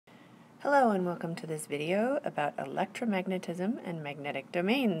Hello and welcome to this video about electromagnetism and magnetic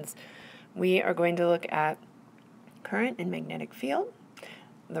domains. We are going to look at current and magnetic field,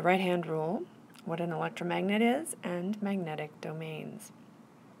 the right-hand rule, what an electromagnet is, and magnetic domains.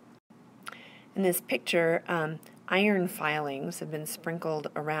 In this picture, iron filings have been sprinkled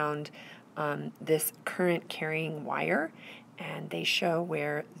around this current carrying wire, and they show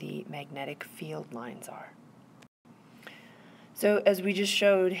where the magnetic field lines are. So as we just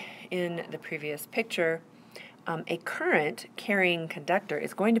showed in the previous picture, a current carrying conductor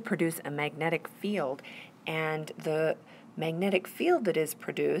is going to produce a magnetic field, and the magnetic field that is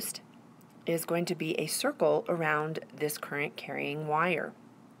produced is going to be a circle around this current carrying wire.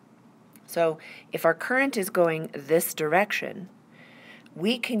 So if our current is going this direction,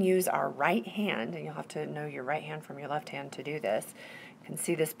 we can use our right hand, and you'll have to know your right hand from your left hand to do this. You can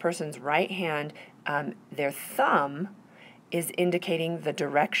see this person's right hand, their thumb is indicating the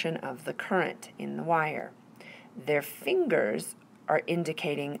direction of the current in the wire. Their fingers are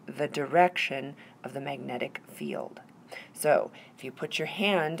indicating the direction of the magnetic field. So if you put your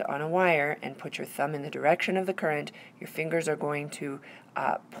hand on a wire and put your thumb in the direction of the current, your fingers are going to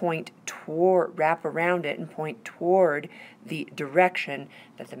wrap around it and point toward the direction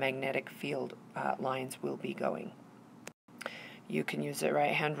that the magnetic field lines will be going. You can use the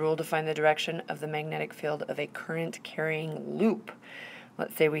right-hand rule to find the direction of the magnetic field of a current-carrying loop.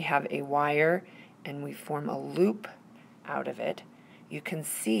 Let's say we have a wire and we form a loop out of it. You can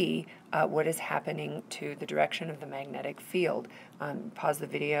see what is happening to the direction of the magnetic field. Pause the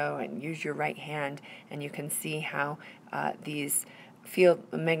video and use your right hand, and you can see how these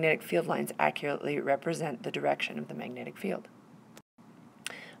magnetic field lines accurately represent the direction of the magnetic field.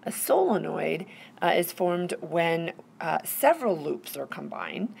 A solenoid is formed when several loops are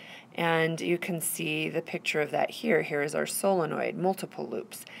combined, and you can see the picture of that here. Here is our solenoid, multiple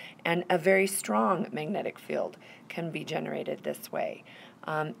loops, and a very strong magnetic field can be generated this way.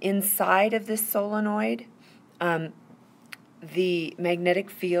 Inside of this solenoid, the magnetic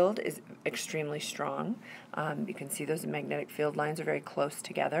field is extremely strong. You can see those magnetic field lines are very close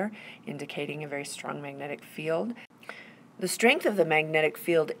together, indicating a very strong magnetic field. The strength of the magnetic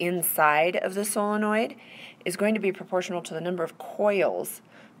field inside of the solenoid is going to be proportional to the number of coils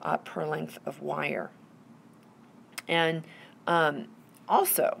per length of wire. And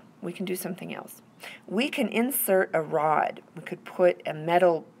also, we can do something else. We can insert a rod. We could put a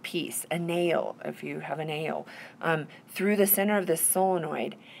metal piece, a nail, if you have a nail, through the center of this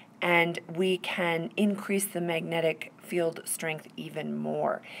solenoid, and we can increase the magnetic field strength even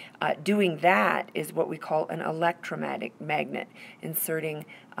more. Doing that is what we call an electromagnet, inserting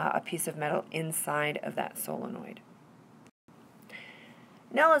a piece of metal inside of that solenoid.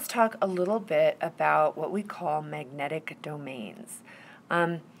 Now let's talk a little bit about what we call magnetic domains.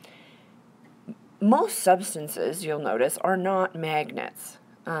 Most substances, you'll notice, are not magnets.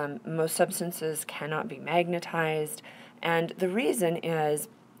 Most substances cannot be magnetized, and the reason is,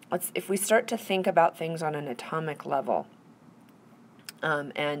 if we start to think about things on an atomic level,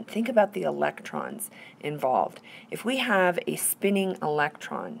 and think about the electrons involved. If we have a spinning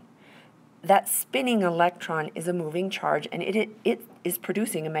electron, that spinning electron is a moving charge, and it is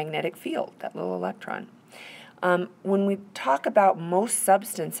producing a magnetic field, that little electron. When we talk about most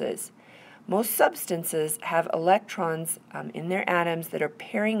substances have electrons in their atoms that are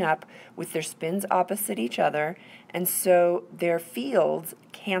pairing up with their spins opposite each other, and so their fields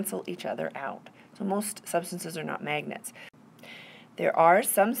cancel each other out. So most substances are not magnets. There are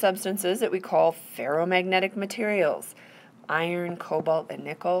some substances that we call ferromagnetic materials. Iron, cobalt, and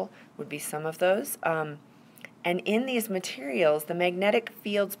nickel would be some of those. And in these materials, the magnetic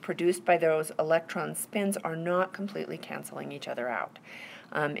fields produced by those electron spins are not completely canceling each other out.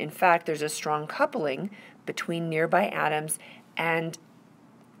 In fact, there's a strong coupling between nearby atoms, and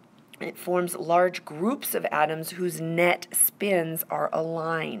it forms large groups of atoms whose net spins are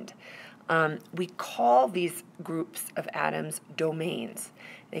aligned. We call these groups of atoms domains.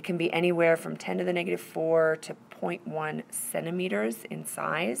 They can be anywhere from 10 to the negative 4 to 0.1 centimeters in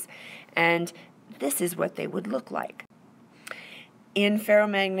size, and this is what they would look like. In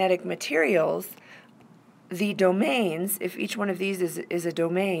ferromagnetic materials, the domains, if each one of these is a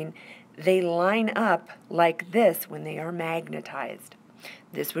domain, they line up like this when they are magnetized.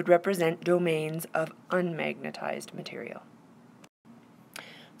 This would represent domains of unmagnetized material.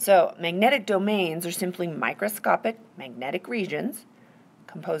 So, magnetic domains are simply microscopic magnetic regions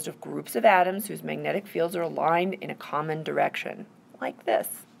composed of groups of atoms whose magnetic fields are aligned in a common direction, like this,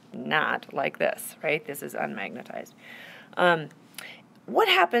 not like this, right? This is unmagnetized. What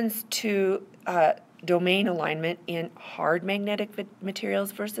happens to domain alignment in hard magnetic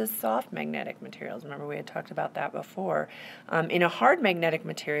materials versus soft magnetic materials. Remember, we had talked about that before. In a hard magnetic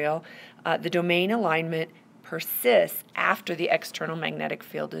material, the domain alignment persists after the external magnetic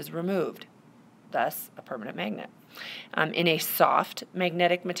field is removed, thus a permanent magnet. In a soft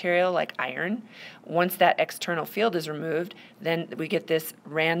magnetic material like iron, once that external field is removed, then we get this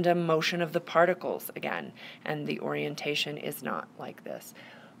random motion of the particles again, and the orientation is not like this.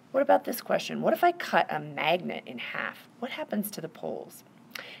 What about this question? What if I cut a magnet in half? What happens to the poles?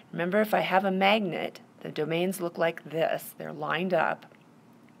 Remember, if I have a magnet, the domains look like this. They're lined up.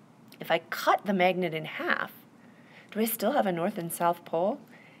 If I cut the magnet in half, do I still have a north and south pole?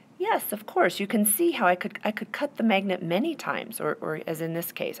 Yes, of course. You can see how I could cut the magnet many times, or as in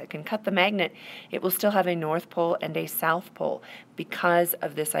this case, I can cut the magnet. It will still have a north pole and a south pole because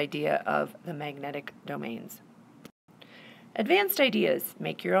of this idea of the magnetic domains. Advanced ideas.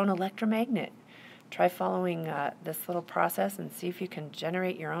 Make your own electromagnet. Try following this little process and see if you can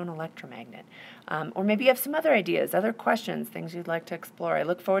generate your own electromagnet. Or maybe you have some other ideas, other questions, things you'd like to explore. I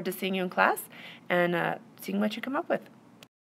look forward to seeing you in class and seeing what you come up with.